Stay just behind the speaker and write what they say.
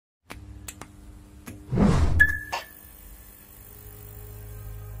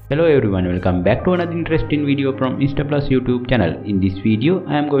Hello everyone, welcome back to another interesting video from InstaPlus YouTube channel. In this video,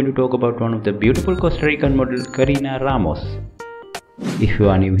 I am going to talk about one of the beautiful Costa Rican model, Karina Ramos. If you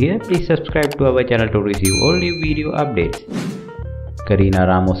are new here, please subscribe to our channel to receive all new video updates. Karina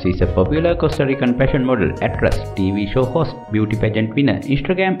Ramos is a popular Costa Rican fashion model, actress, TV show host, beauty pageant winner,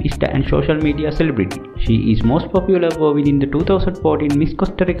 Instagram star and social media celebrity. She is most popular for winning the 2014 Miss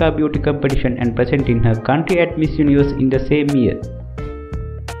Costa Rica beauty competition and presenting her country at Miss Universe in the same year.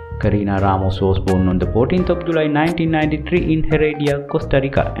 Karina Ramos was born on the 14th of July 1993 in Heredia, Costa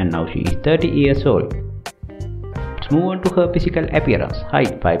Rica, and now she is 30 years old. Let's move on to her physical appearance.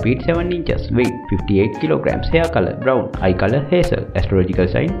 Height 5 feet 7 inches, weight 58 kilograms, hair color brown, eye color hazel, astrological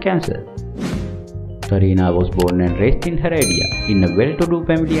sign Cancer. Karina was born and raised in Heredia in a well-to-do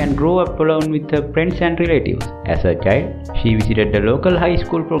family and grew up along with her friends and relatives. As a child, she visited the local high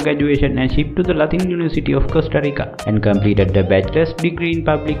school for graduation and shipped to the Latin University of Costa Rica and completed the bachelor's degree in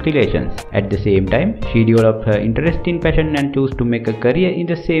public relations. At the same time, she developed her interest in fashion and chose to make a career in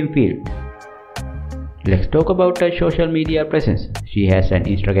the same field. Let's talk about her social media presence. She has an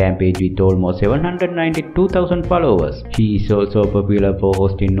Instagram page with almost 792,000 followers. She is also popular for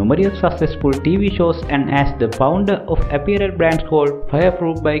hosting numerous successful TV shows and as the founder of apparel brand called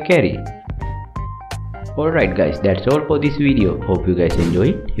Fireproof by Carrie. Alright guys, that's all for this video. Hope you guys enjoy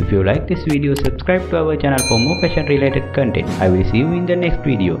it. If you like this video, subscribe to our channel for more fashion related content. I will see you in the next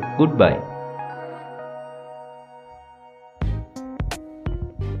video. Goodbye.